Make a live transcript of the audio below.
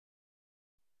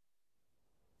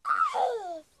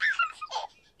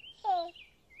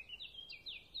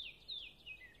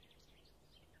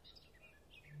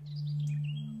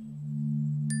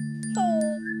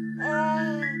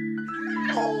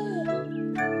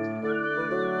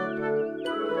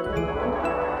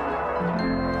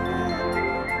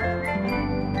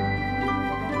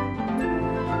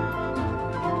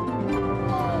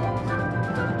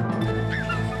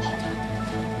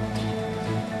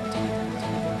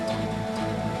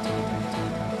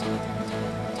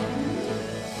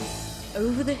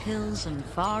Over the hills and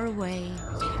far away,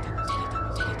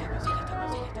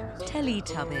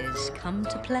 Teletubbies come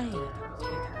to play.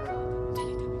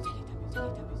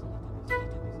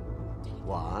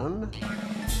 1, 2,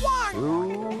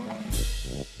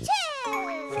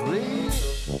 3,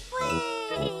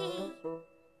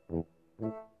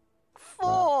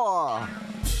 4.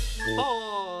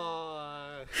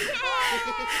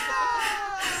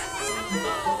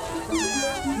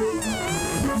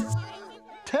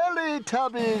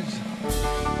 Teletubbies.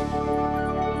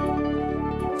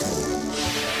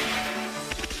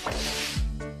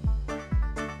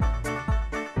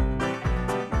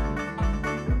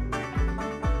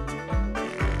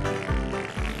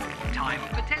 Time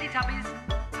for Teletubbies.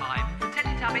 Time for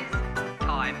Teletubbies.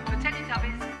 Time for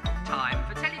Teletubbies. Time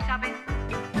for Teletubbies.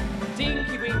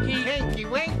 Tinky Winky. Tinky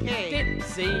Winky.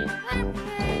 Dipsy.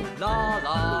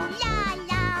 Laa-Laa.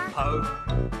 Laa-Laa. Po.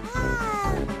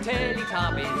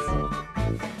 Teletubbies.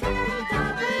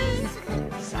 Teletubbies.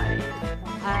 Say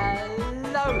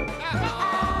hello. Hello.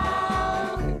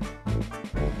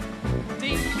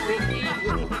 Tinky Winky.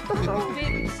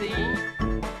 Dipsy.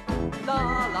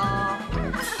 Laa-Laa.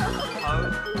 Po.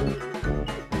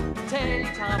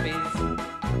 Teletubbies.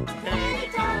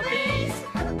 Teletubbies.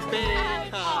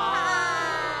 Big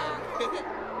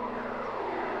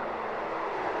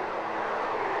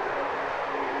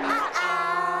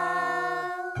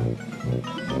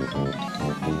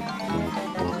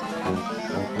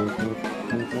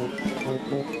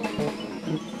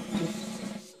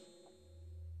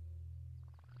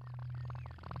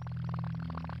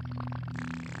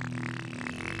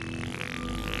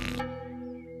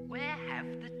Where have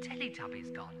the Teletubbies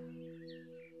gone?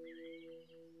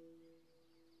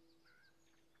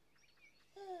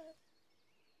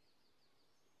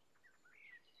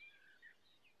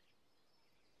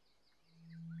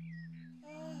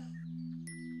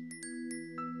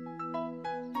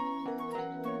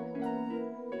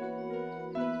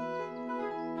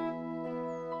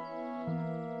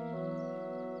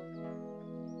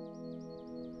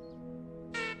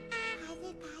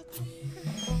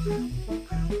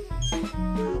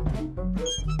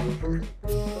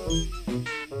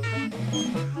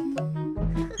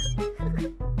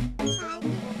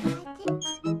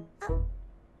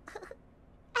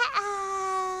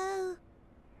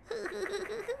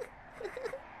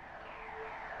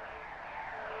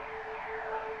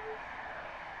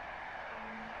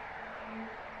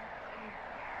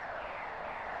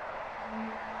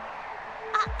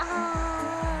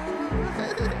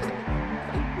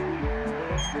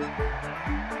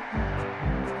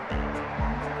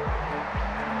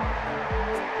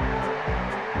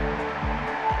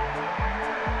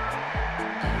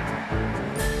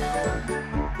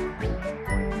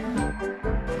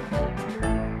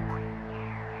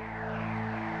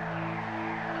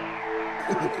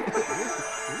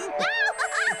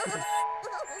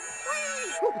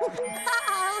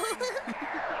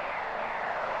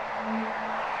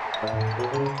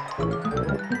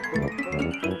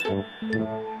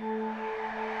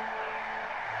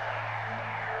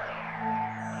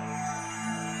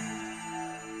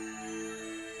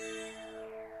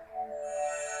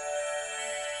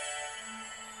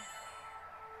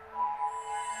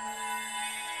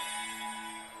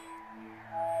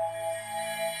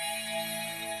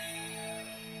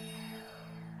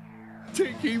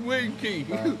 Tinky Winky.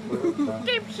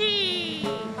 Dipsy.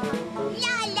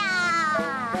 Laa-Laa.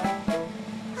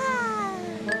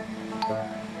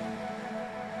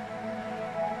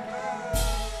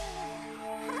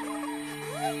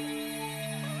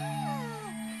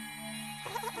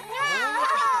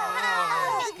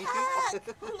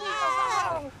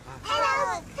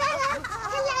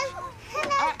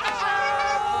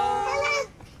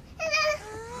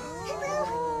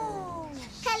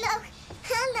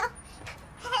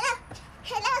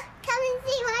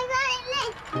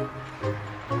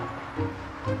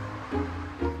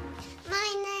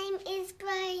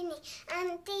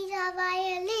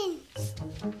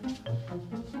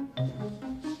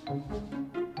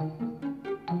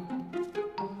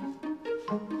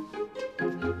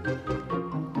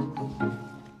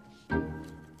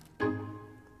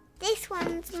 This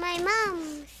one's my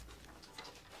mum's.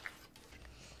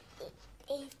 It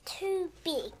is too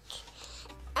big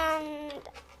and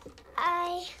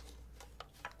I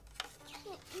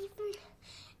can't even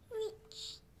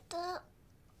reach the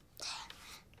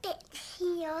bit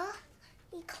here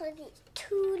because it's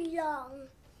too long.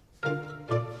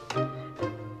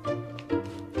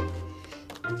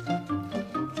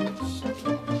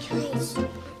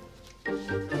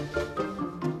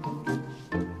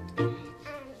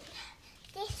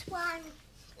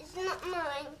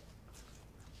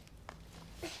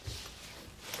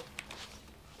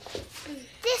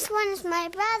 one's my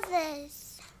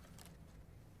brother's.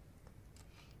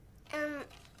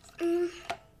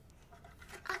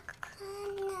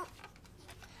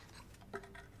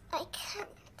 I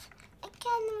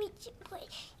can't reach it, but it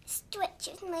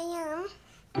stretches my arm.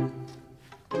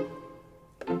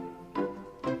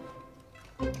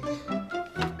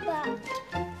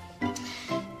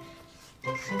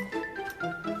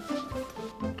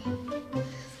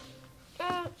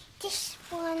 This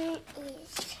one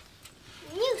is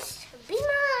used to be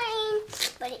mine,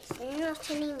 but it's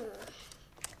not anymore.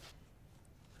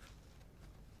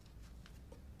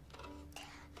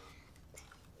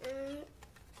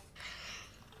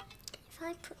 If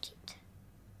I put it,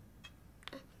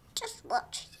 just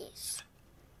watch this.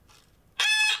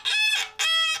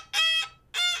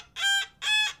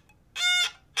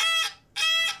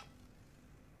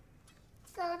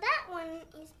 So that one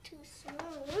is too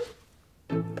small.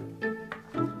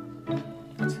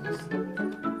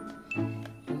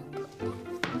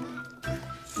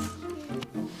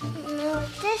 No,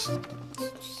 this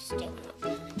still not.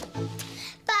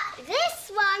 But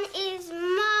this one is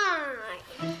mine.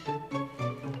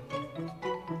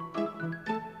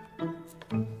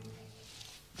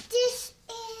 This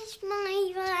is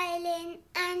my violin,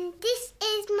 and this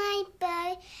is my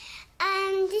bow,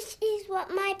 and this is what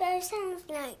my bow sounds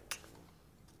like.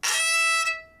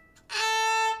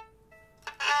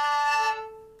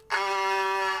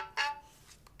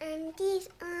 And these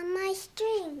are my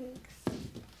strings.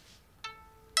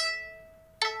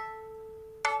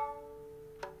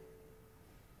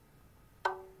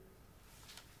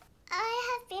 I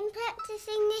have been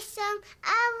practicing this song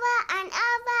over and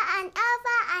over and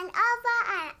over and over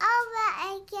and over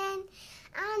again.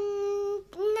 And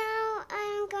now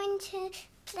I'm going to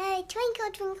play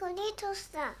Twinkle Twinkle Little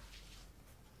Star.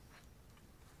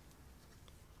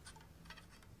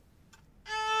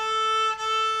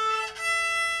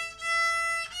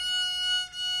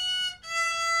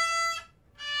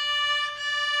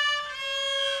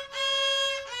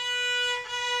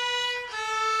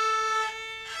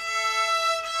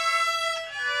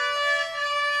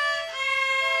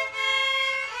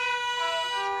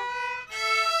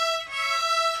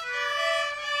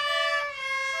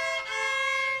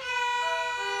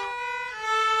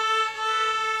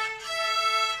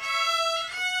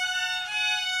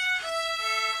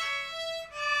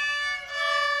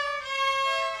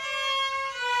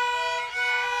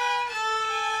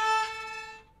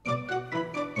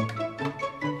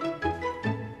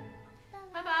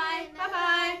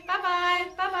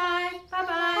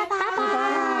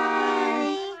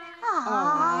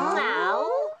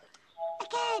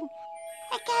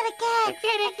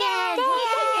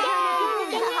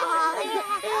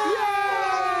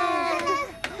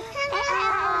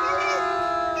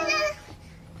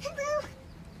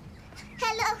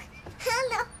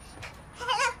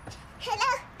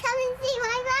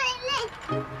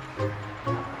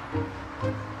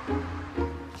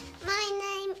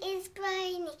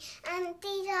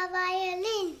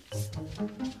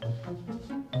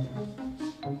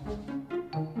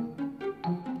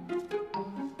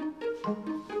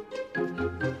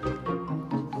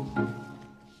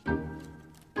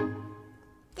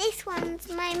 This one's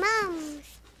my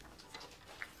mum's.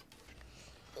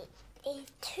 It is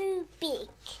too big,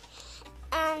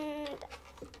 and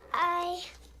I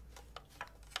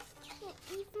can't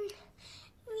even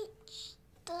reach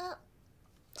the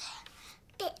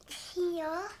bit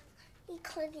here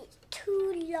because it's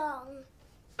too long.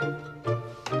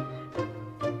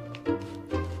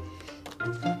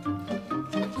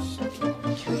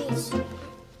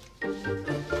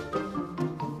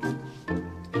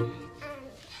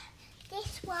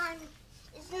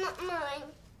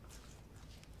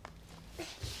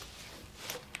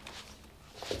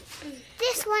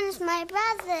 This one's my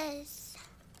brother's.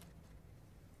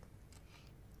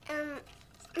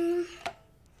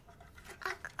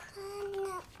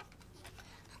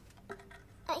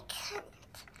 I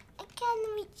can't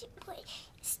reach it, but it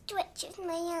stretches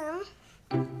my arm.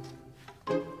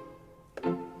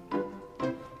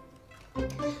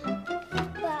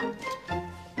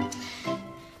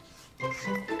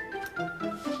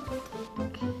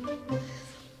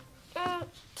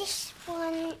 This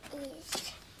one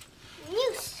is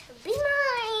used to be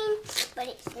mine, but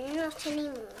it's not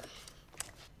anymore.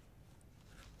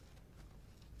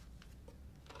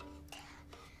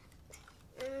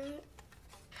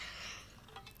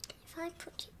 If I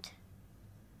put it,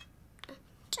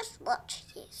 just watch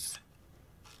this.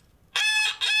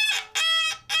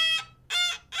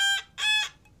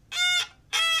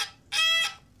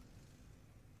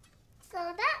 So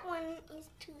that one is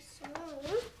too small.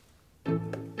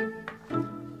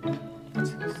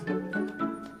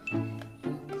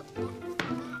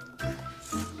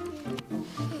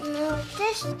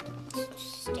 But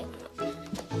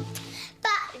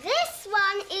this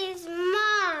one is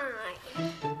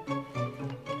mine.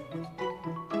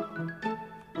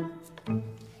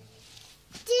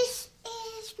 This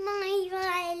is my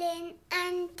violin,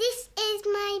 and this is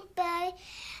my bow,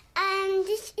 and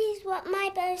this is what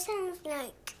my bow sounds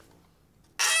like.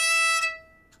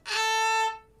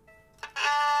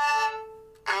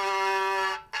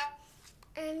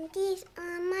 And these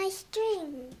are my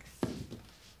strings.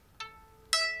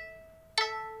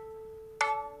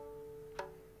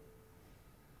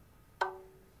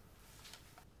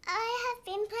 I have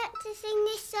been practicing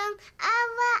this song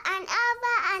over and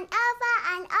over and over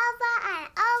and over and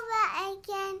over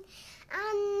again.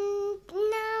 And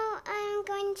now I'm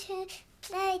going to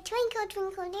play Twinkle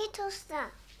Twinkle Little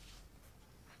Star.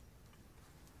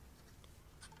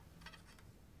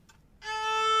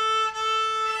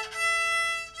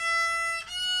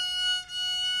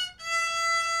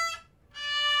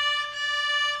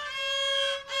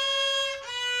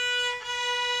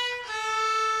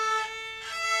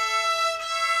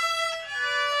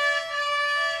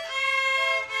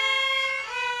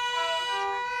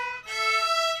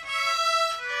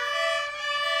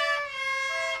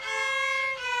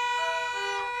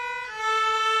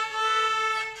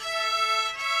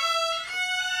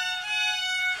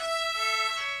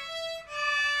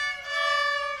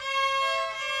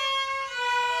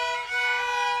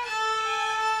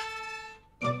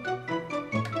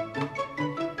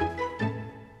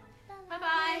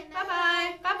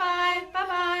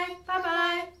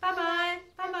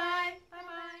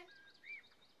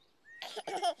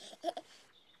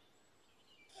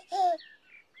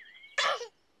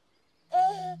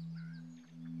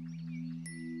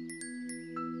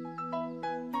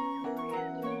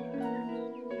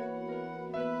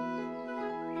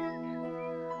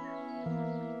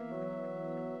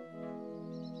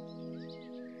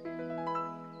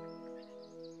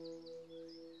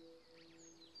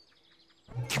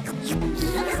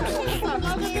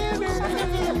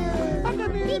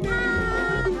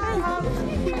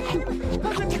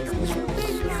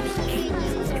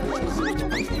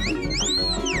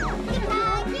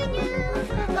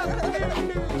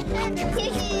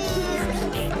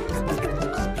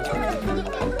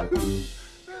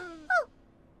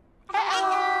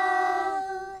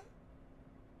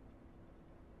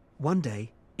 One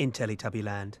day, in Teletubby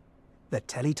Land, the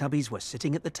Teletubbies were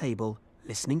sitting at the table,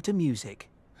 listening to music.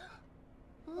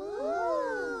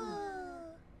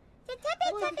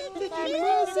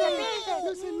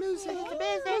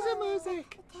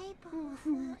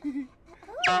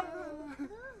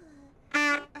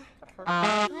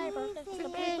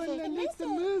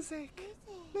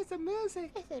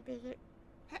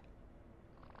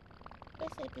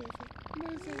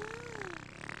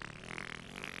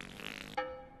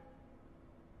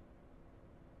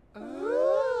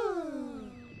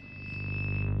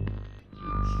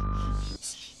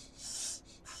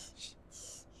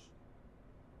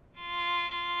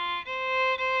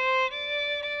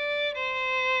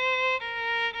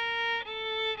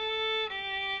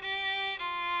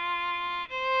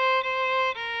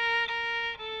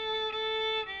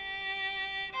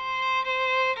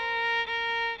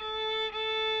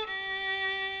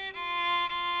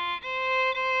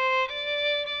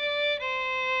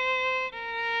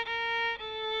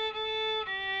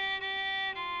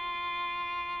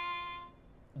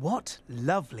 What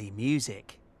lovely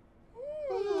music!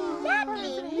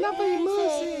 Lovely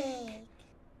music.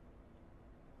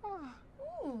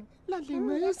 Lovely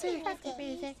music. Lovely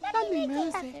music. Lovely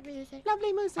music.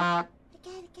 Lovely music.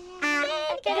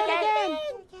 Again.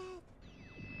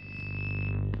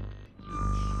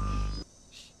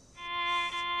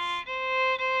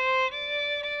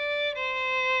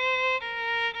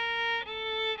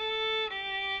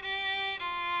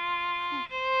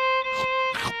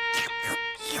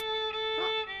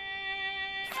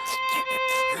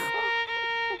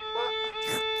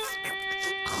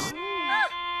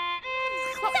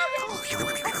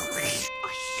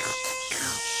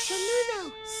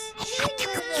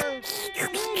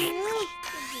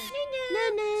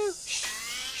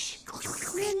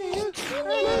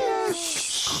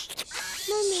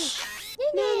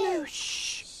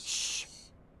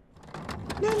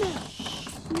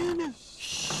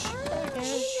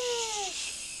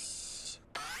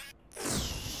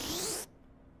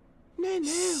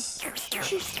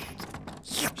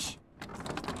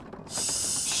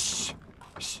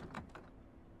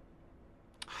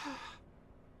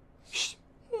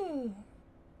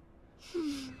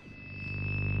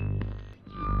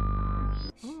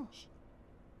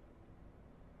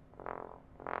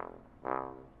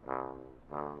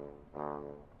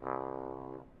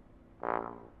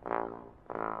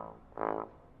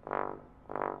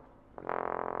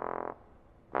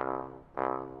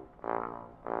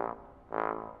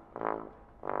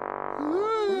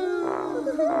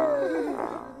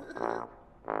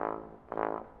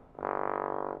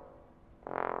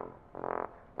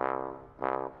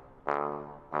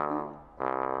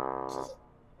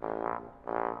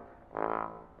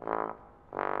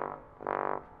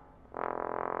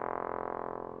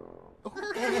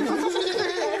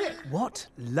 What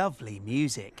lovely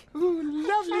music.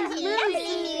 Lovely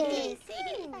Music.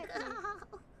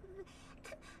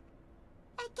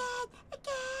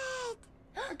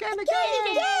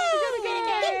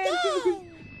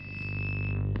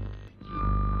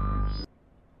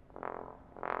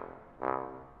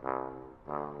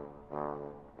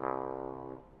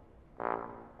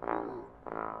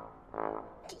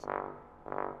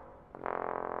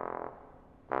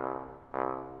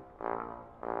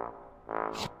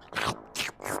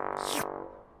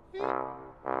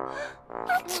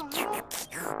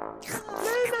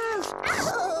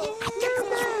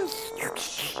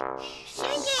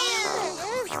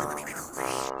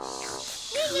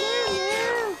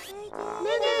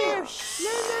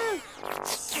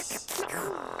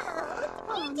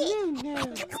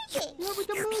 Again. What with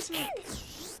the music?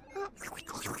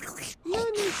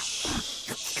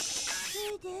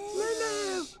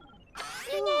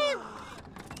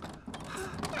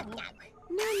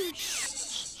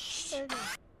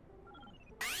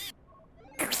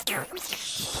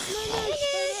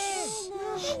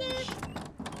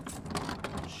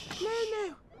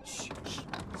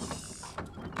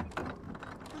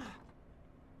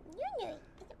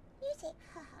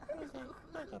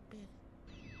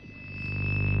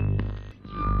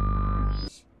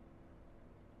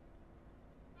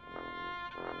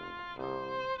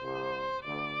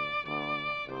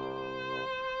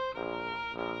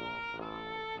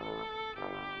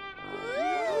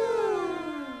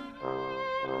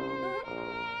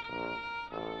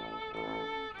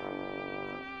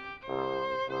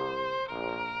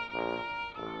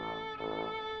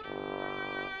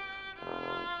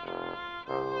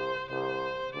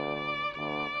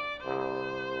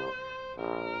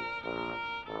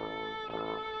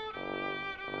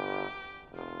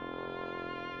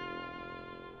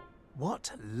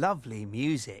 What lovely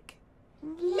music.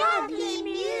 Lovely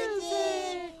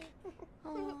music.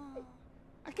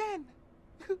 Again.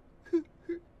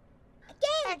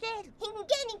 Again. Again.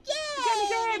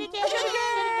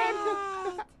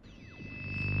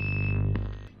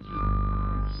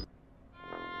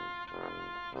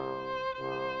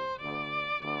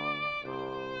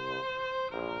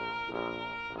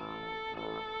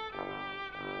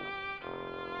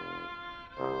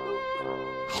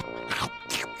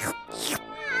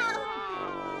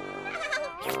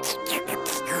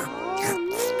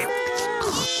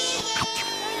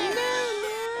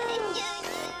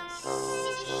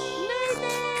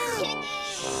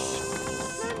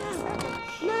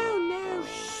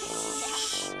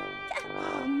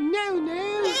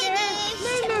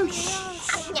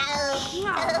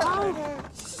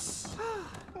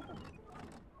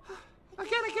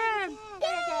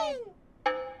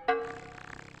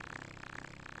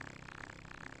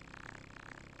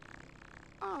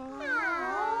 Oh,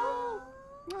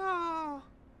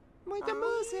 with the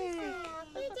music.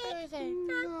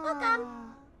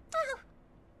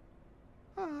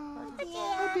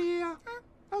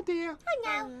 Oh dear.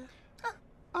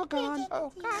 Oh gone.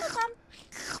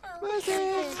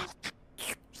 Music.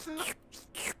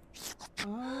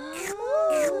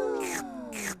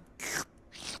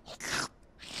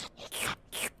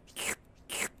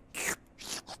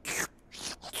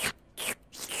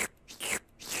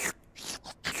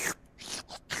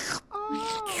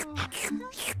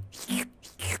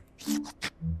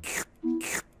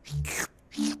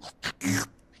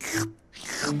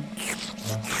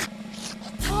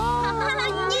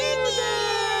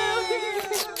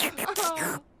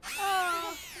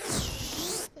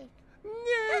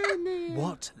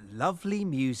 What lovely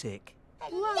music.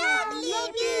 Lovely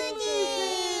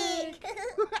music.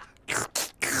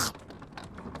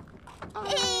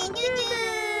 Hey,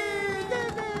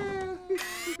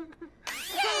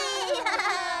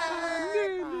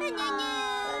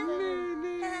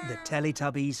 The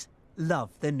Teletubbies love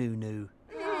the Noo-Noo.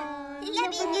 Love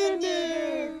you,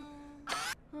 Noo-Noo.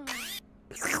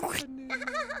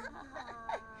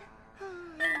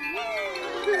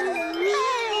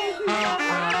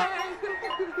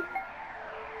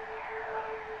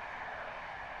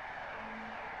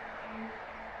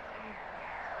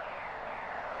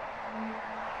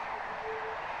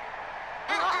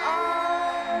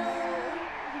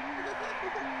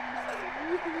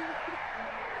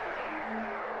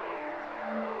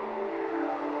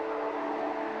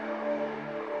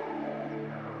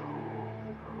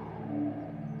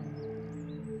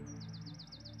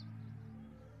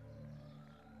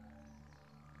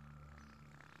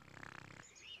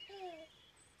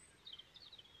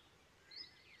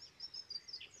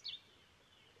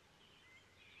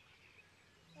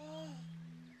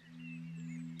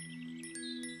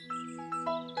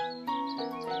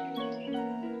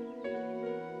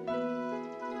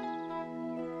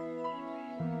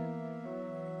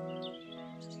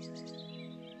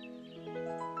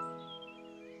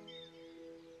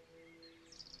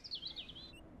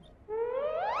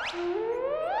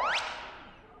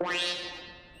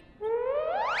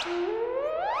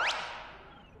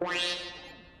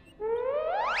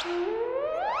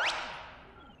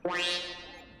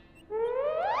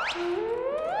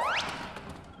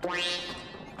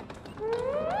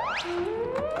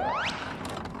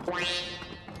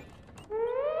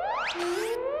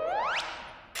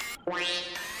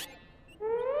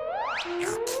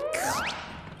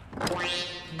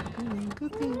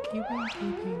 Tinky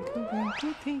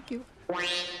Winky, Tinky.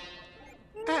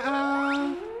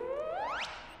 Uh-oh.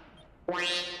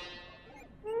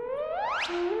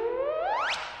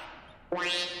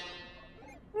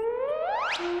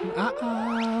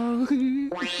 Uh-oh.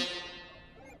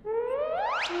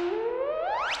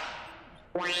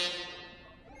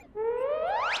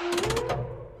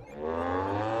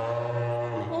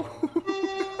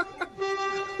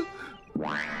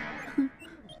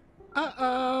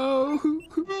 Uh-oh.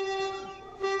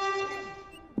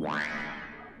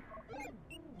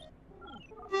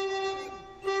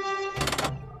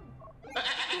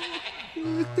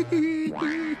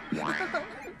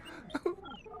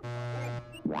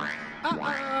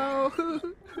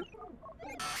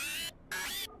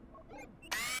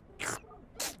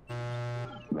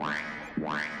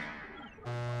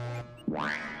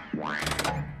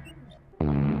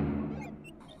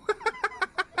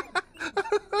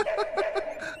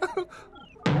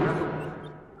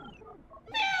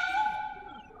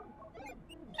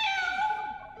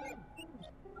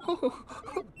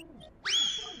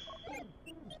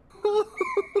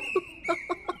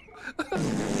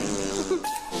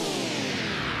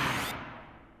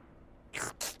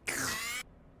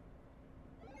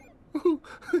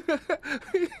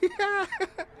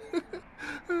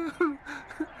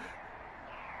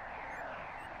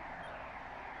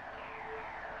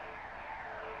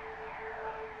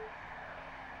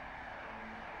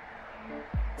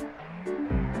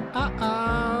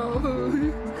 Uh-oh.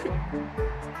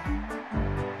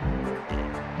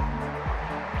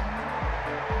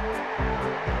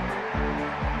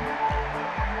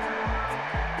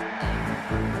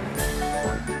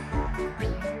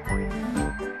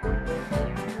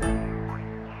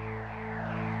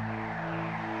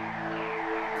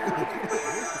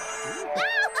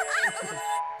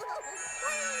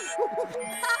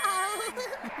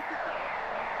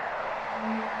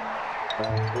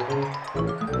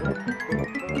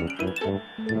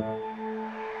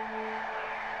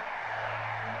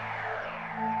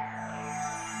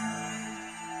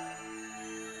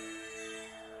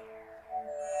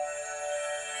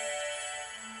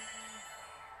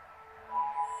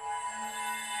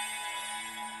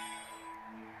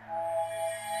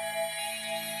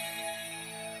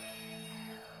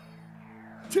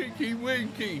 Tinky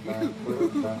Winky.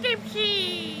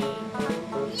 Gypsy!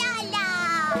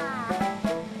 Laa-Laa!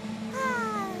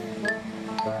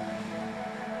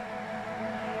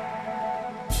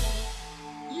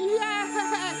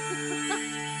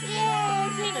 Yay,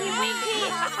 Tinky Winky!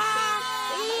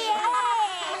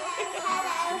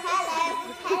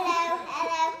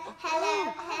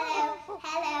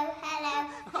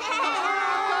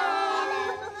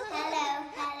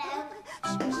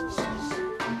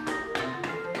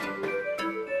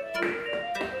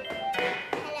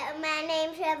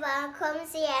 Come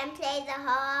see and play the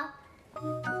harp.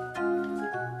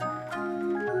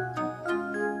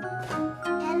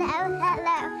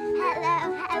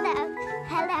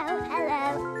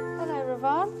 Hello,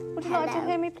 Ravan. Would you like to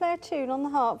hear me play a tune on the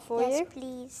harp for you? Yes,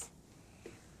 please.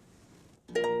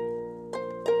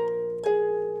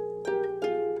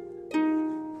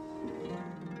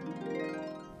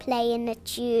 Playing a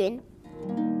tune.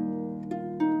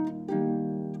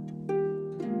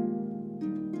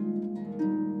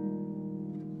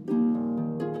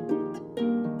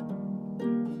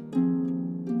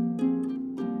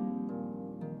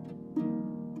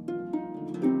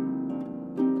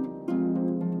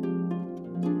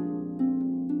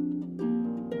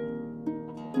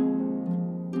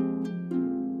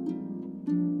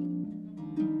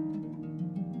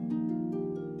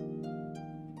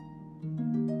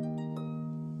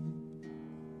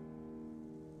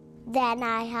 Then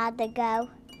I had to go.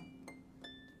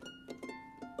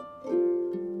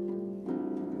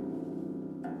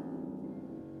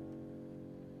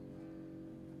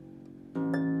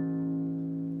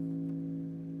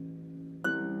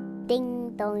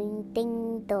 Ding doing,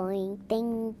 ding doing,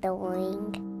 ding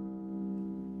doing.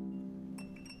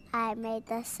 I made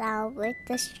the sound with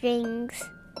the strings.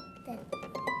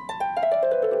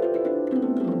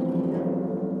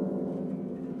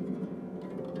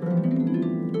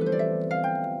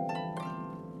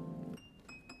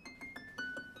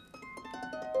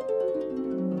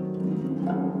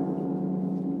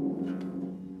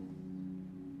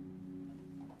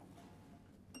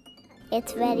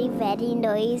 It's very, very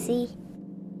noisy.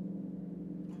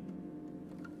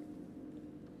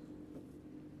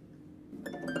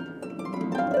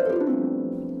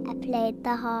 I played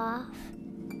the harp.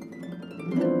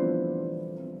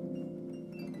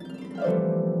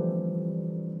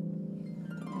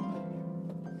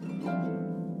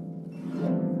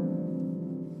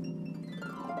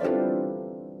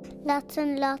 Lots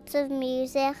and lots of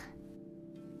music.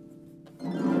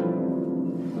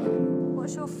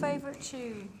 What's your favourite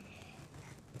tune?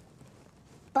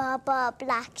 Baa Baa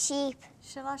Black Sheep.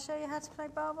 Shall I show you how to play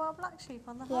Baa Baa Black Sheep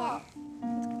on the Yeah. harp?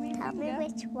 Just give me a Tell me finger.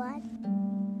 which one.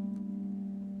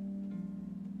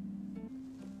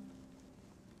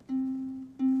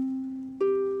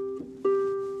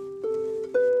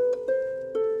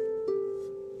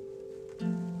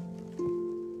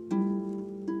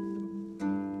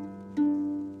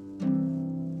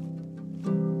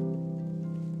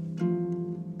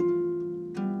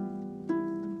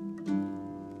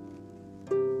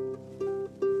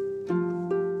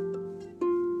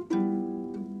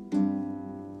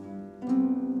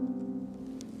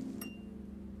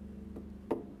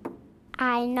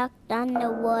 I knocked on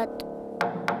the wood.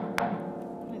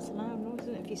 It's a loud noise,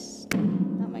 isn't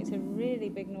it? That makes a really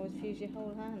big noise if you use your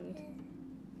whole hand.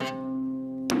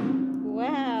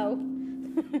 Wow!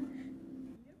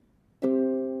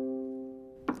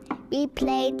 We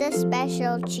played a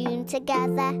special tune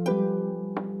together.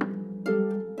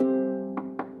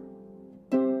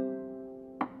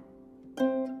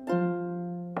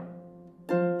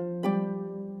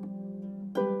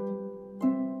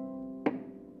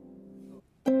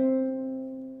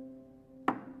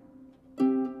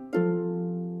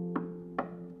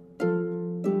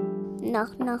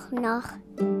 Knock, knock, knock.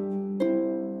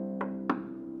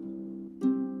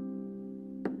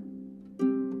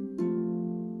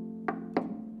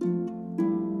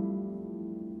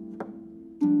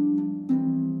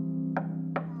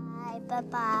 Bye, bye,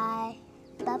 bye,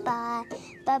 bye, bye,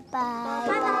 bye, bye,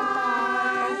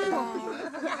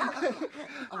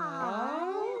 bye.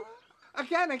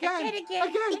 Again. Again.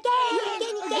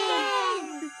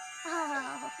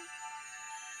 Oh.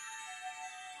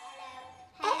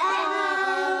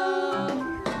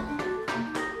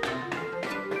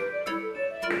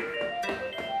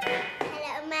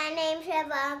 Hello, my name's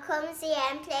Trevor. Come see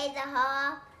and play the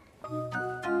harp.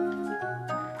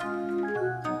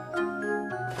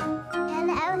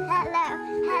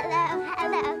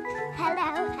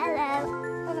 Hello.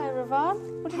 Hello,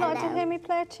 Ravon. Would you like to Hello. hear me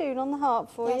play a tune on the harp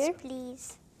for Yes, you?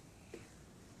 please.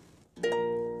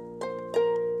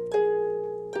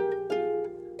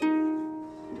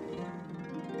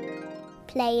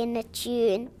 Playing a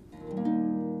tune.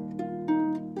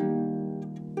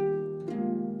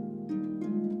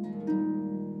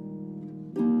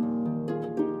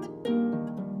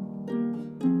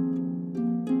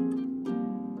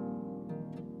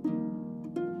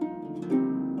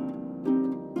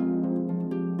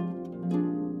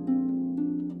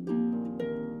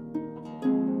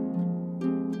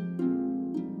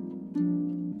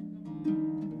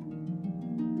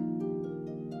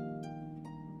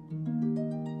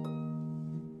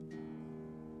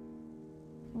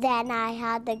 Then I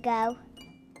had to go.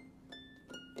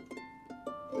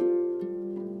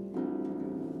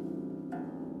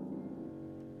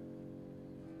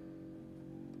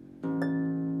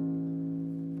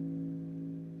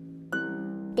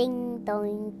 Ding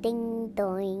doing, ding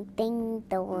doing, ding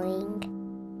doing.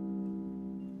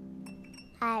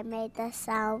 I made the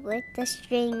sound with the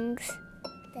strings.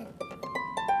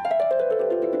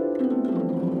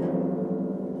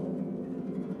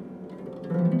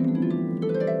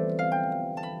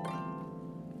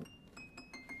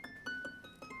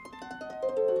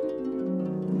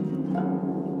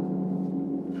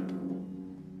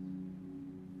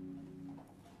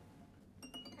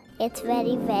 It's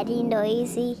very, very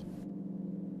noisy.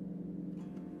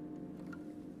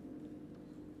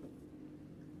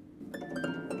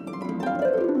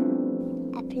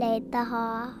 I played the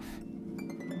harp.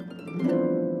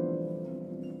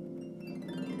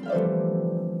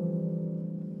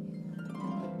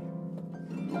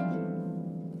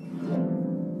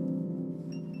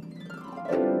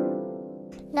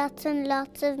 Lots and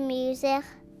lots of music.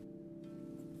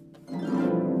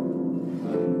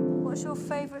 What's your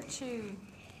favourite tune?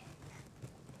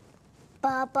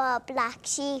 Baa Baa Black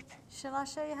Sheep. Shall I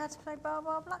show you how to play Baa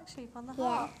Baa Black Sheep on the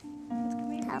Yeah. harp? Just give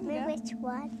me a Tell me finger. which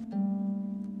one.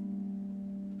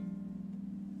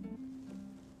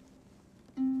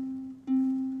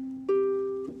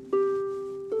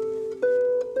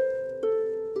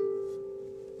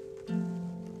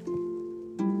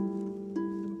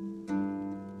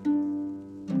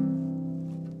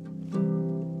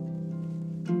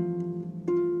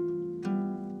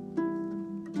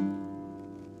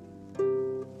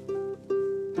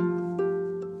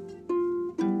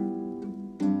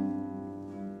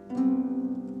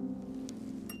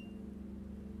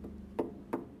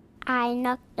 I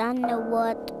knocked on the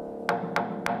wood.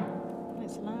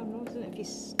 It's a loud noise, isn't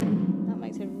it? That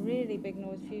makes a really big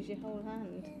noise if you use your whole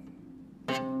hand.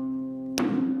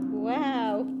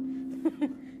 Wow!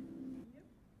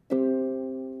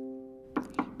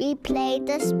 We played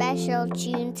a special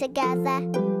tune together.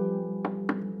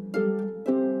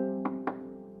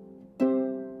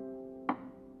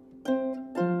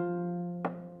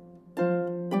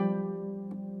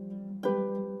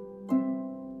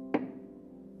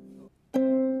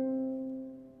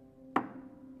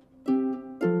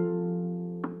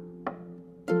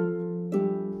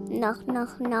 Knock,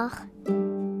 knock, knock.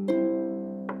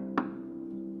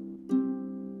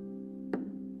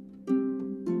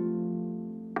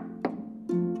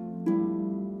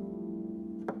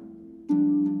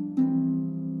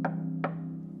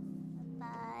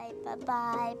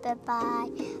 Bye-bye, bye-bye,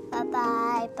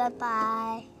 bye-bye,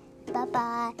 bye-bye,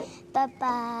 bye-bye,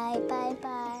 bye-bye, bye-bye,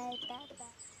 bye-bye.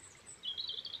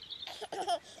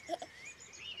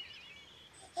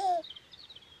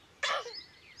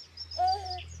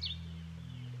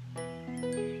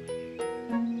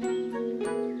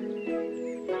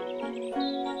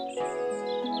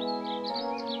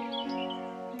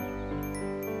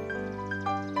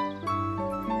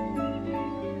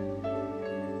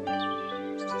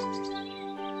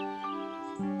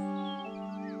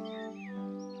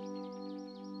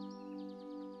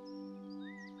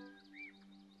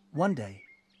 One day,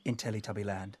 in Teletubby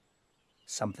Land,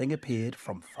 something appeared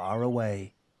from far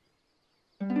away.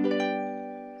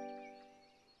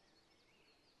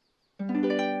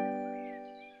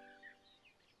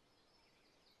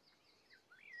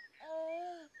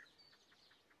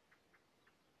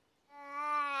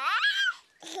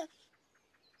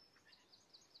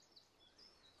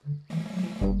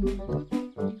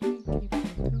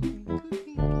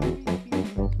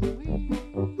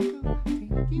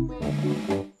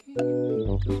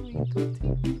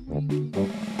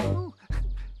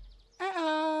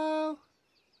 Uh-oh.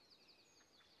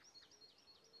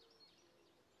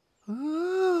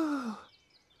 Ooh.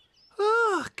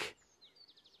 Look.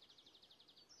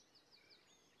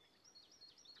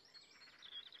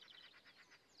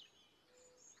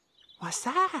 What's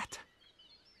that?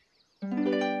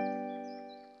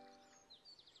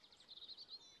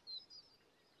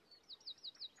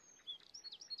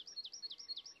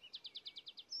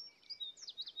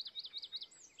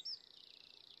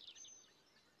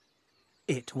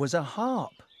 It was a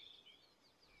harp.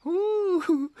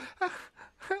 Ooh.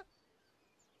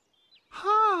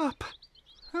 Harp.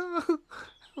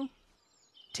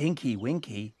 Tinky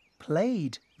Winky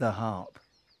played the harp.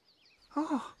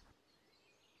 Oh.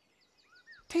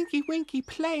 Tinky Winky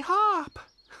play harp.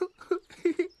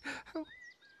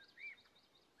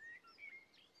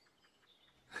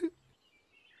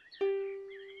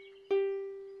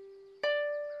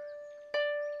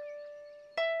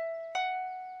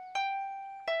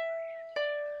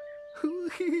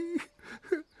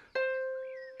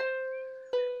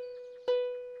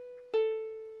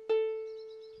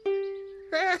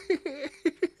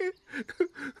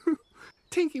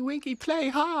 Tinky Winky play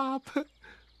harp.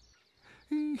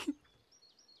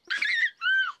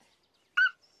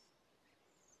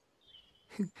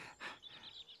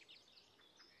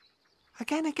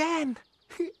 Again.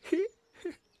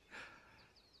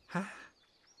 Huh?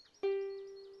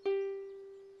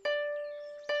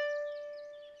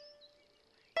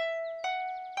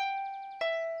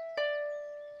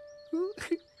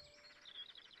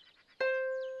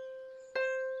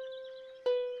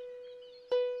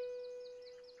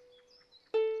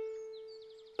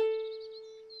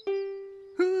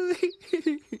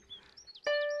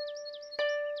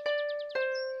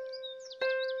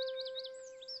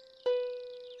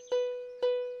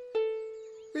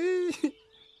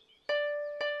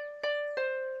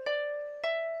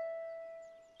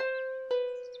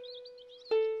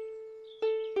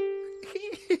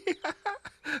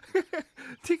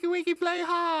 Tinky Winky play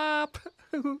harp.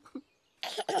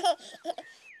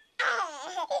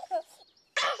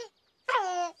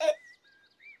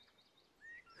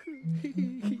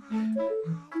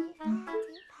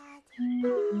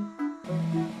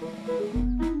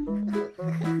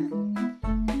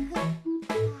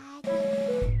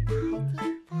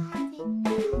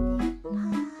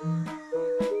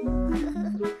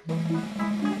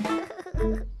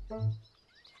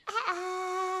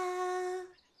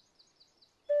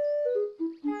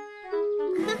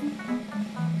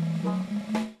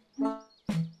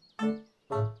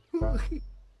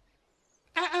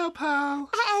 Uh-oh, Paul.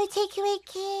 Uh-oh, Tinky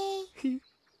Winky.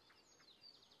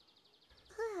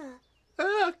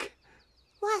 Look.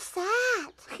 What's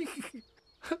that?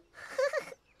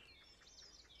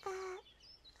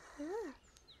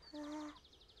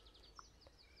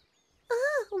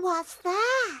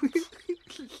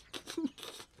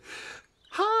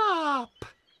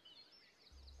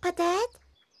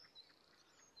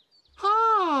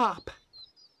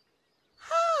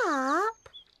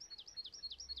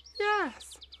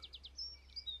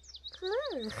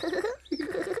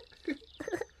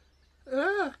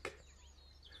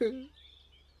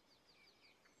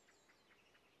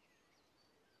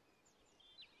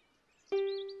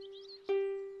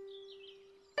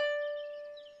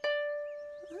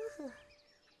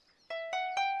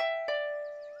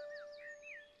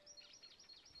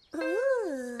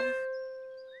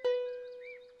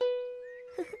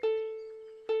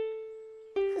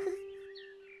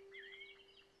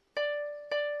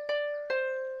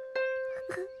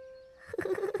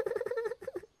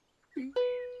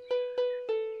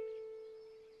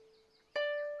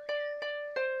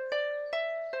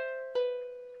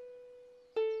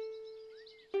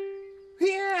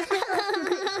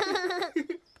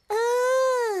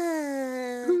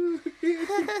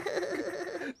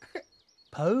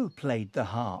 Po played the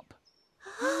harp.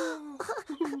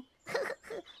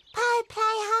 Po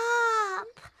play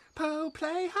harp. Po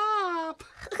play harp.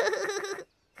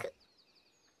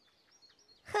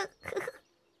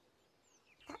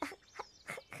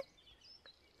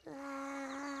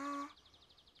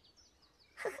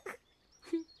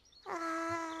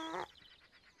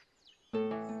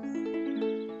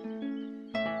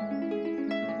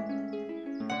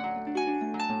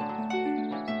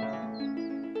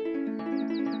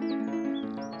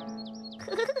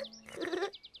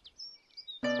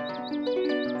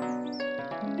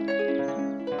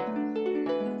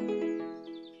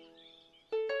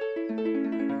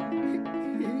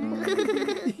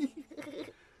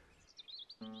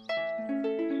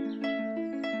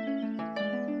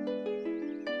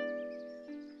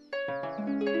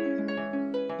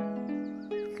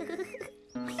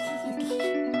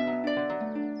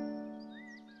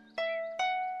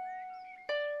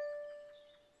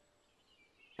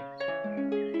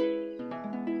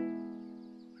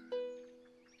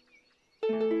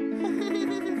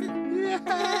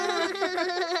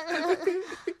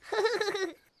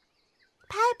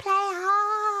 Po play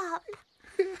harp.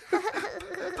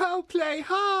 Po play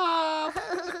harp.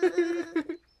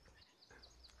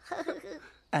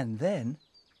 And then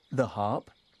the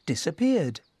harp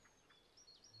disappeared.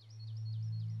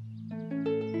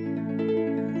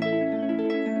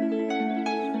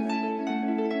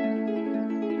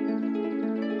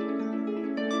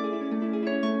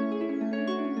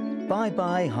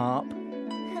 Bye-bye, harp.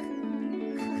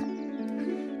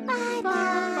 Bye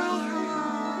bye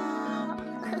harp.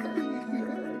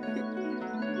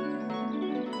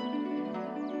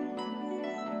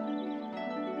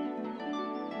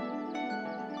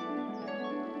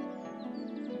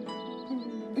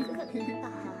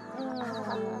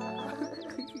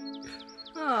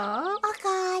 Aw, Oh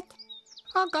God.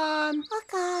 all gone, Oh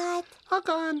God. all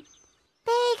gone.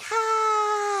 Big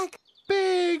hug.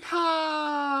 Big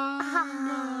hug.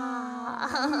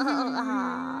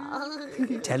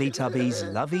 Teletubbies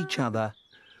love each other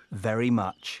very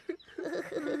much.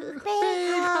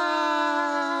 Big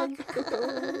hug.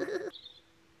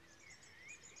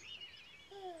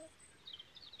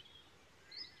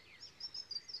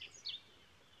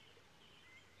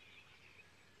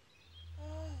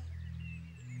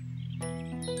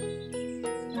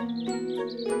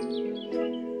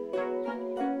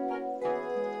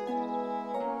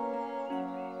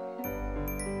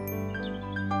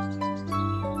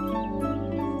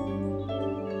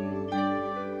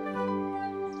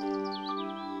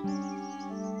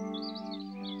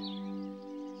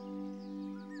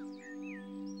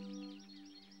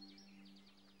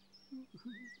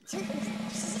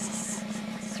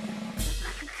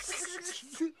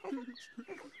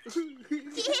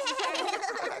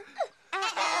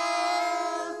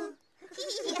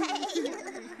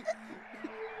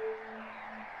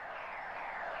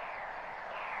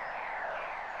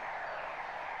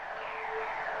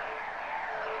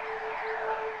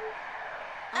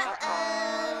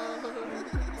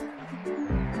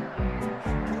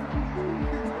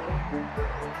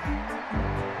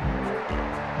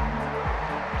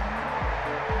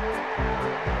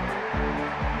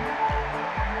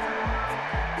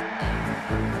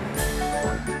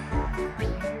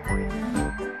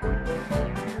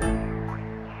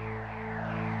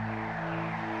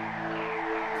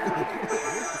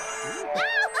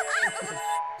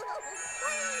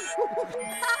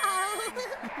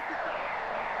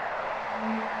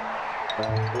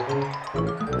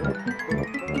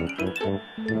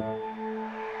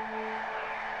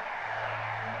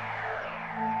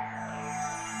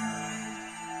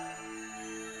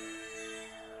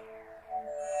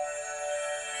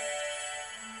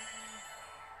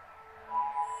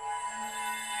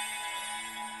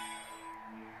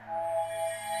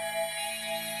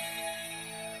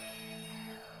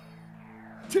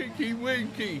 Tinky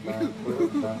Winky.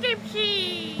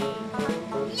 Dipsy.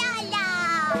 Laa-Laa.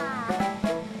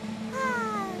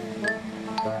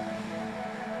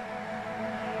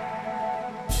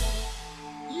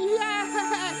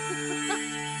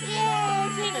 Yeah,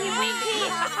 Tinky Winky.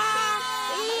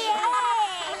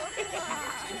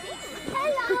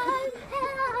 Hello,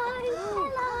 hello,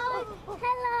 hello,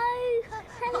 hello,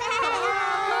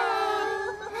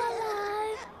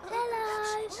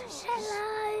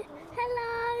 hello.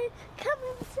 Come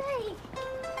and see.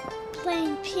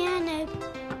 Playing piano.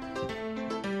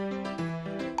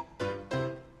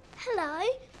 Hello,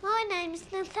 my name's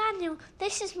Nathaniel.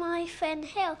 This is my friend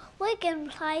Hill. We're going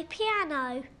to play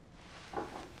piano.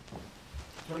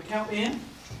 Want to count in?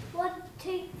 1,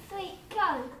 2, 3,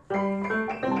 go.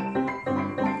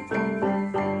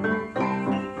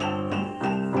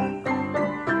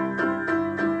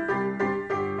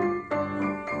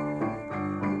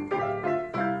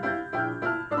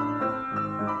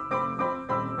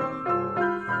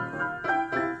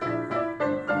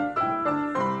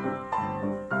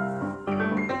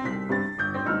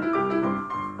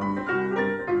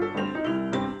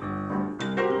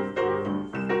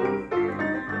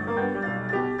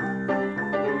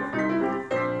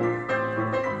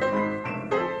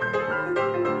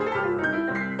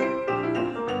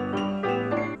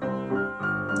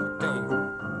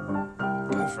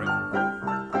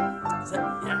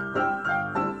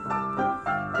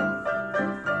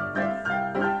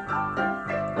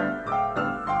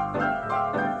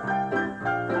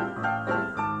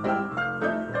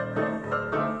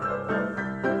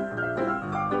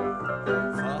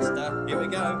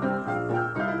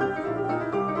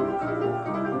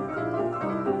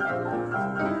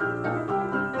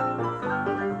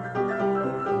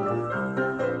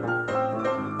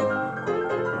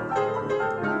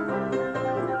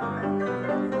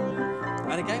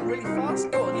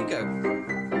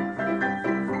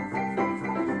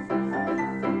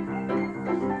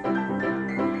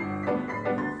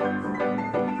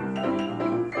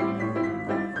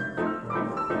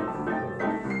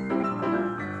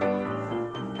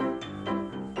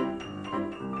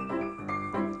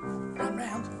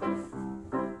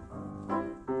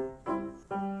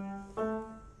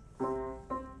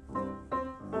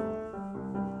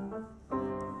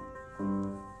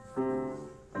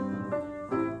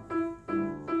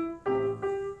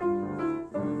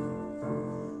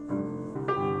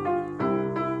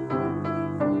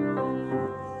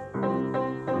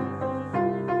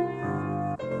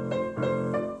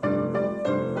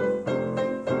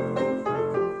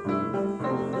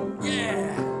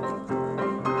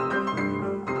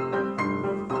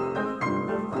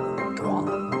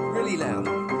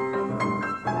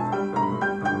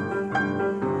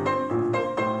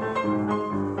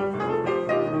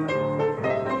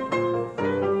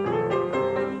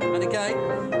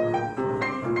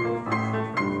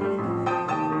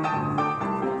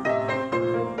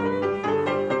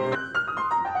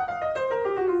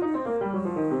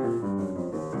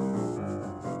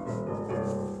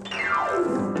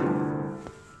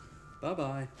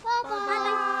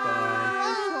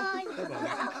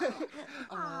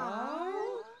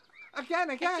 Again.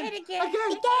 Again.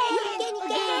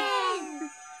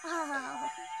 Oh.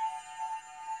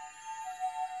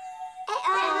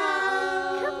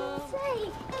 Come play.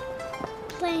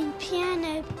 Playing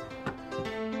piano.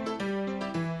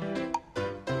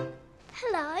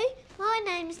 Hello, my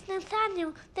name's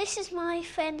Nathaniel. This is my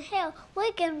friend Hill.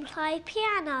 We're going to play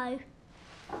piano.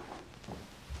 Do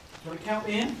you want to count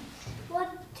me in? 1,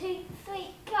 2, 3,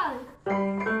 go.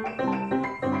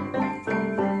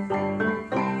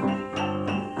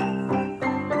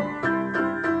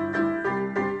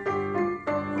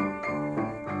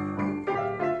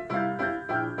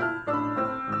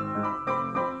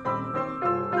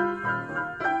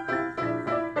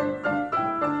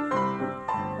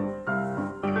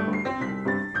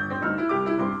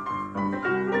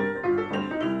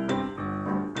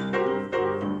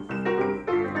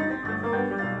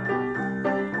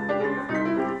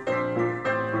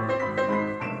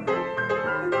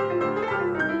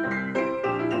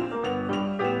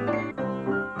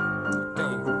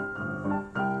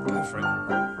 Go for it.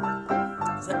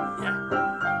 Is that, yeah.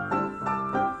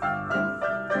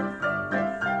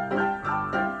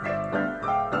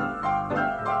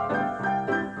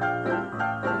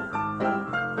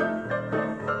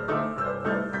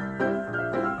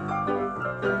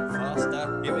 Faster.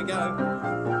 Here we go.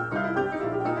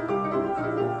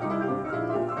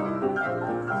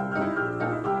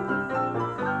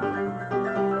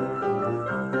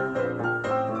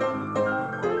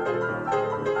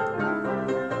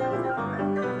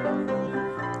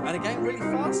 And again, really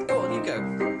fast. Go on, you go.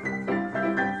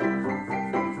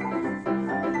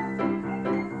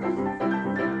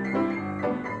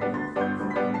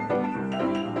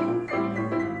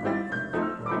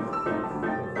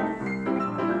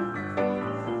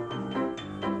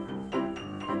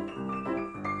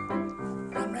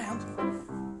 Round.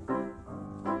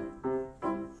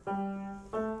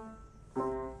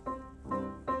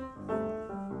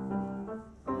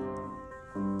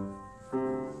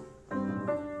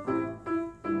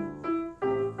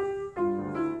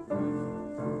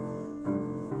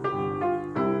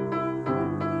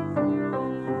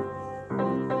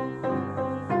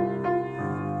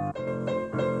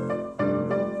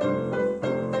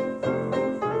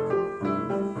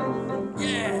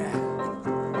 Yeah!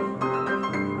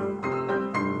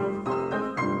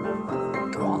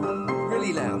 Go on,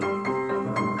 really loud.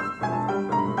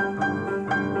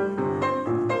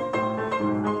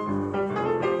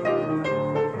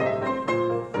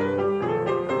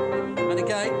 And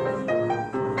again.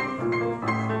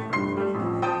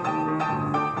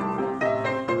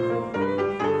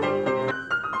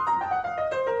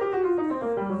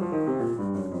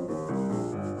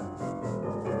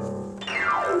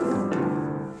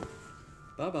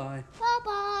 Bye-bye.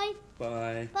 Bye-bye.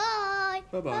 Bye. Bye.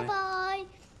 Bye-bye. Bye-bye.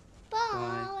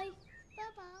 Bye.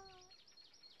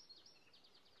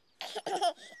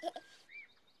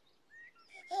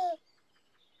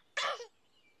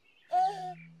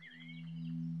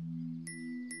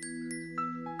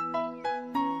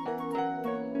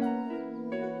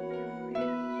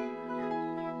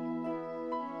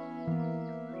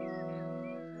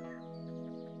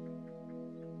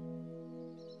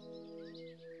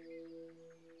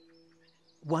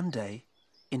 One day,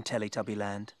 in Teletubby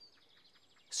Land,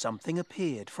 something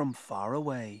appeared from far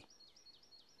away.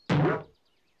 What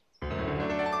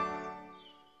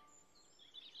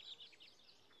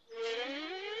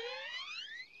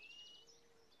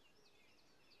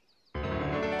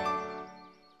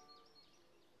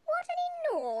an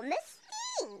enormous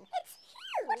thing! It's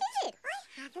huge! What is it?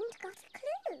 I haven't got a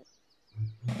clue.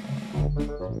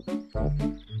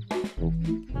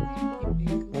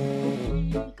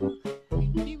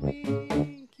 Tinky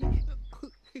Winky.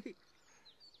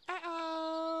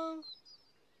 Uh-oh.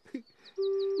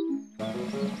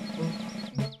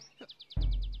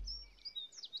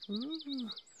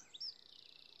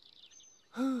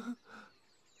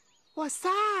 What's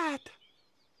that?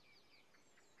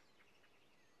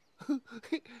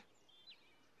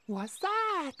 What's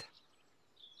that?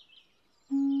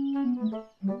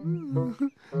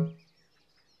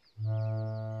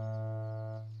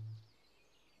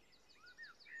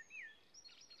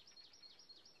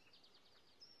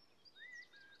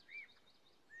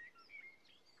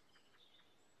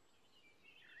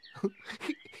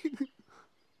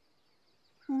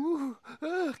 Ooh,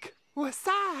 look, what's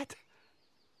that?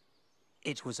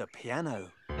 It was a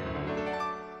piano.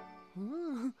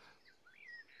 Ooh.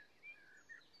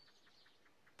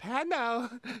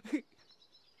 Piano.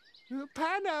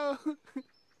 Piano.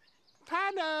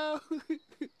 Piano.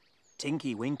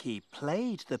 Tinky Winky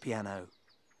played the piano.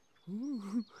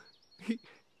 Ooh.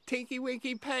 Tinky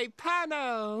Winky play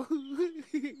piano.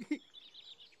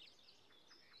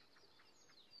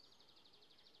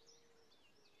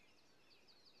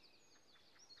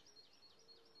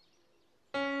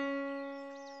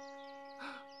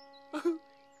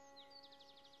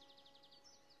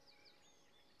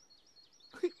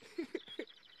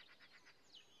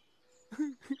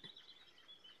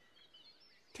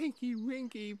 Tinky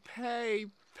Winky play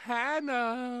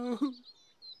piano.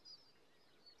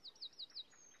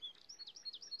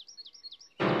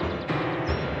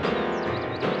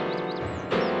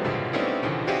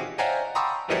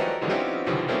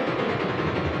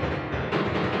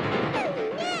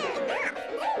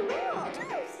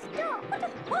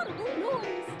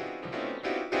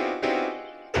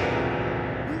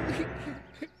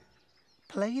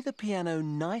 Play the piano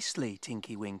nicely,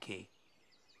 Tinky Winky.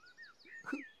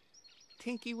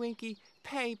 Tinky Winky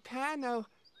play piano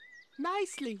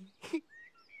nicely.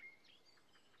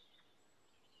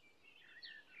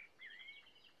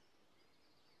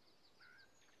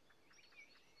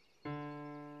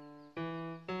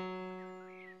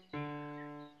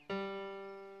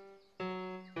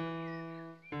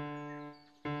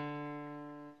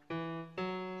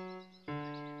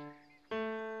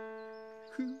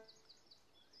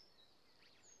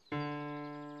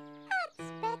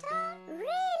 That's better.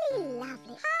 Really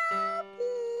lovely. How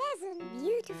pleasant,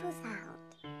 beautiful sound.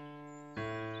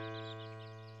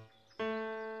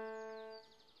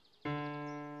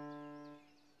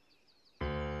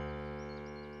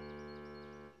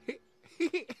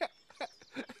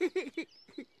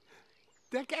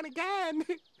 Again.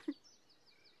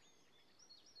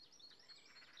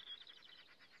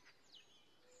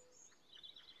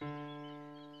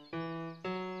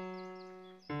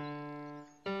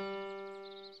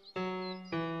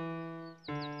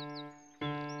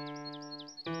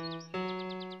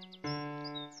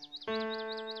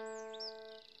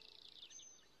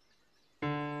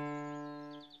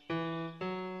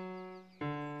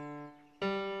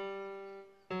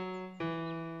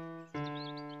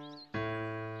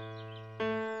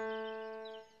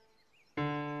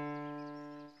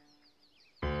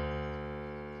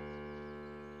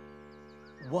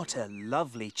 What a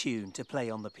lovely tune to play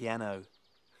on the piano.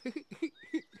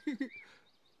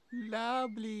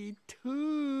 Lovely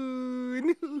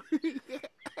tune.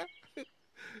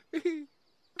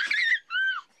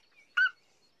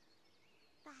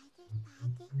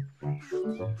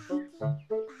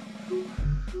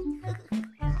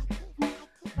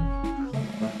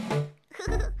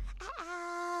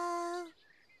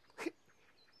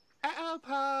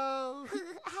 Uh-oh,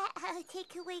 Uh-oh,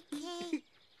 Tinky Winky.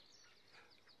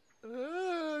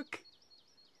 look.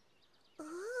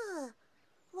 Ooh,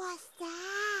 what's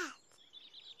that?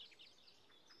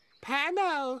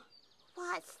 Piano.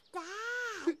 What's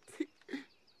that?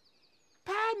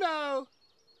 Piano.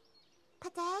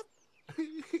 Pardon?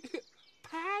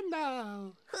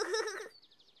 Piano.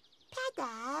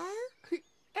 Pedal?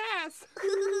 Yes.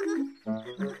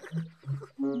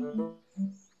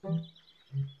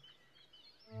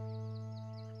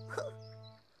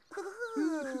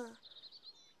 Ooh.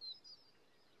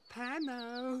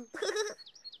 Piano.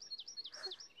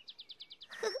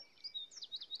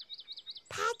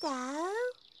 Pedal?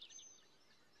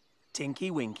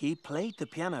 Tinky Winky played the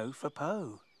piano for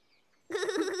Po.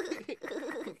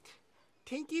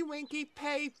 Tinky Winky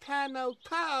play piano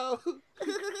Po.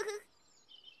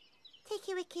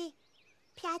 Tinky Winky,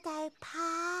 piano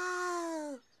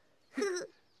po.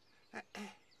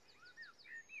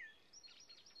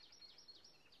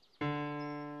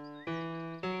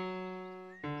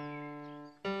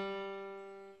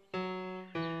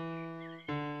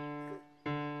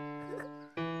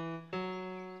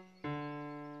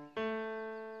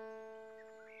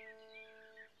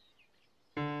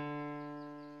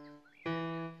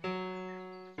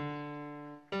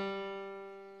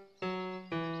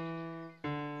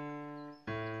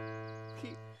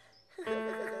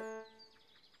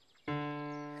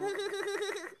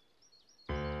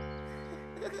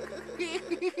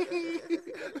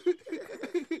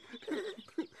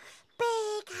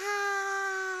 Big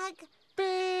hug.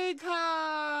 Big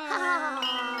hug.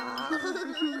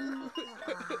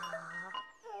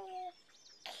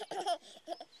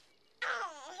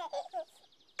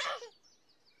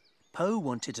 Po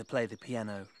wanted to play the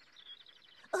piano.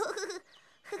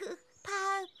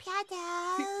 Po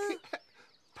piano.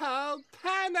 Po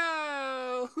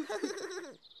piano.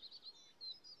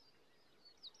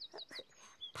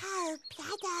 Po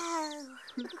piano.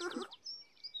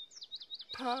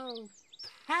 Po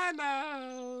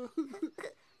piano.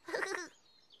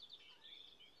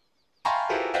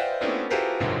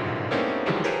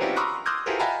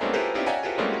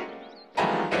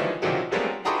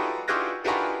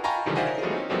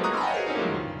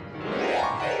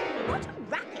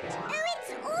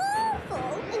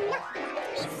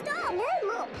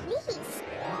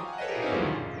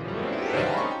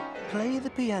 Play the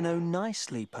piano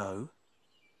nicely, Po.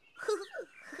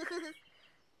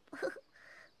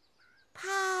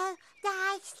 Po,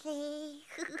 nicely.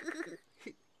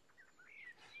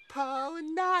 Po,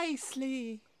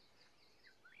 nicely.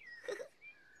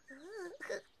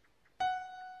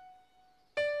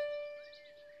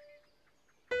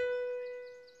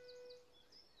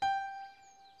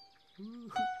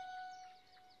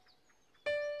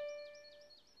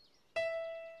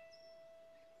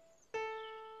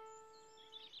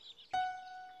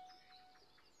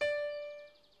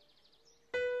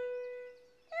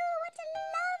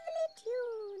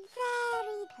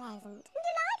 Very pleasant.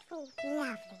 Delightful.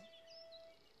 Lovely.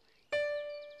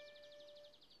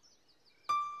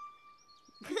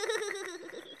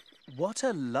 What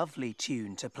a lovely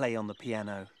tune to play on the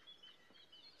piano.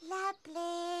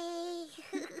 Lovely.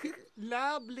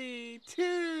 Lovely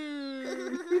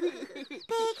too.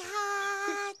 Big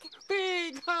hug.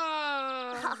 Big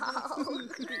hug. Oh.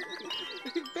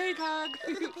 Big hug.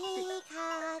 Big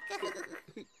hug.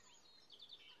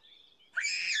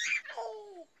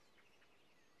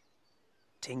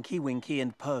 Tinky Winky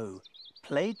and Po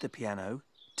played the piano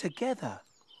together.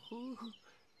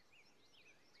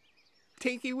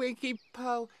 Tinky Winky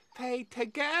Po play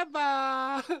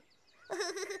together.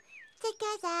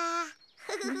 Together.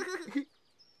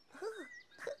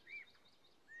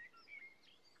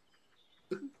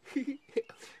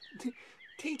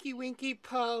 Tinky Winky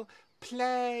Po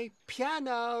play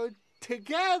piano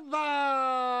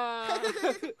together.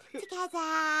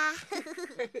 Together.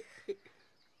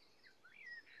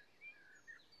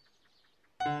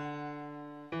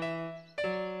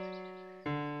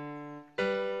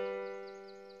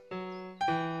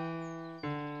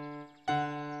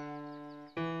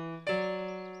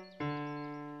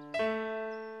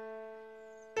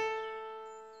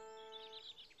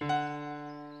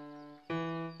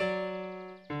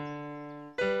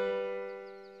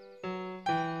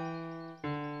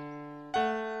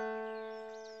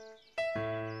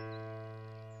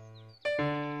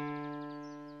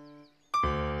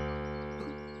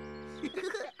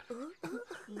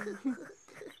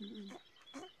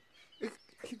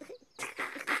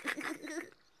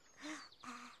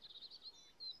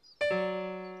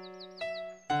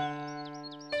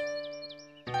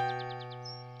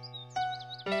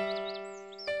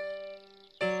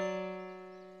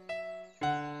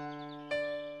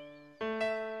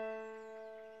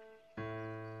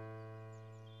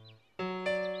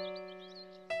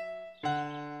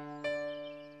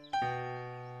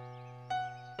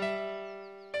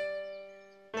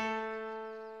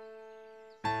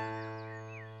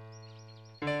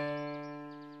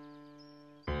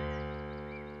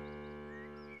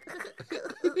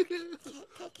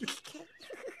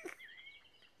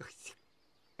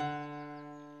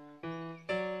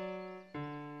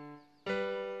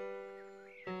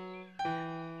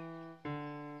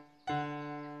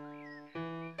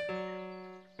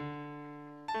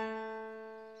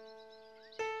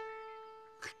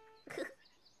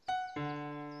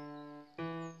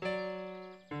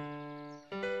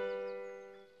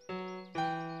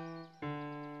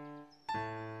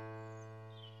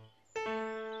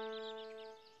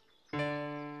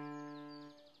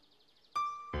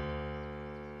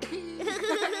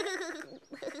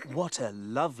 What a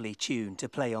lovely tune to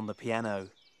play on the piano.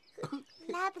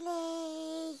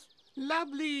 Lovely.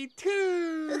 Lovely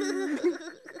too.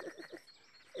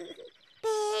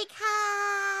 Big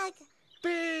hug.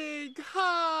 Big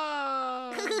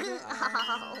hug.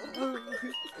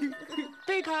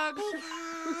 Big hug. Big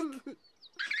hug.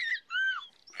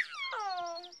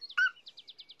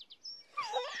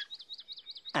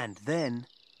 And then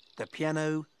the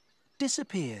piano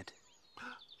disappeared.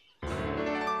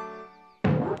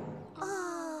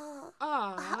 All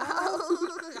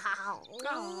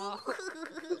gone.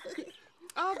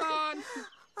 Oh God.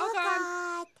 Oh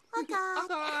God. All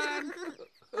gone.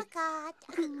 Oh God.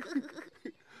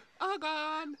 All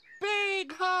gone.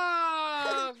 Big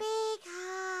hug. Big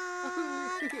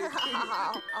hug. Big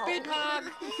hug. Big hug.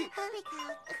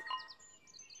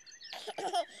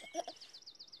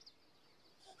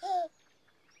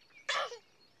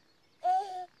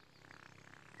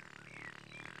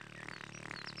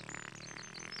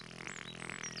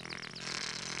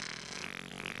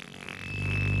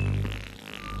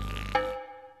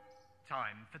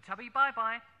 Time for Tubby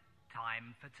bye-bye.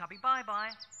 Time for Tubby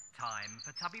bye-bye. Time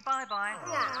for Tubby bye-bye.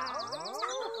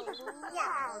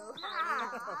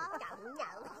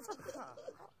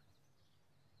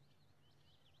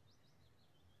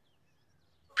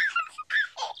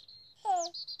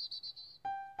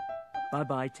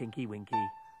 Bye-bye, Tinky Winky.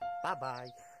 Bye-bye.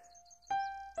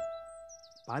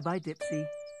 Bye-bye, Dipsy.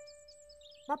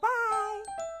 Bye-bye.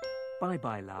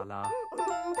 Bye-bye, Laa-Laa.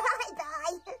 Bye-bye.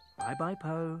 Bye-bye,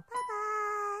 Po.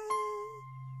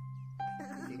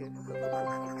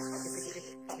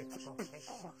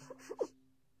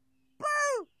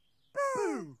 Boo!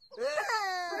 Boo!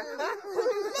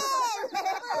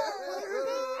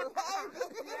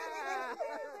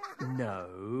 No.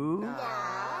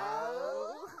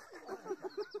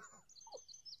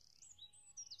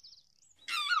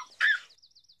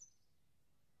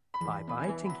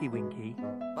 Bye-bye, Tinky Winky.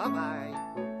 Bye-bye.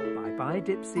 Bye-bye,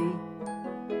 Dipsy.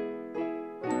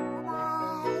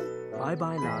 Bye-bye.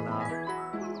 Bye-bye, Laa-Laa.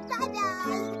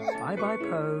 Bye-bye. Bye-bye,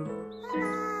 Po.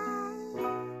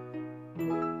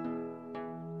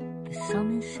 The sun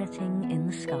is setting in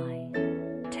the sky.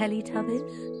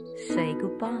 Teletubbies, say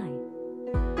goodbye.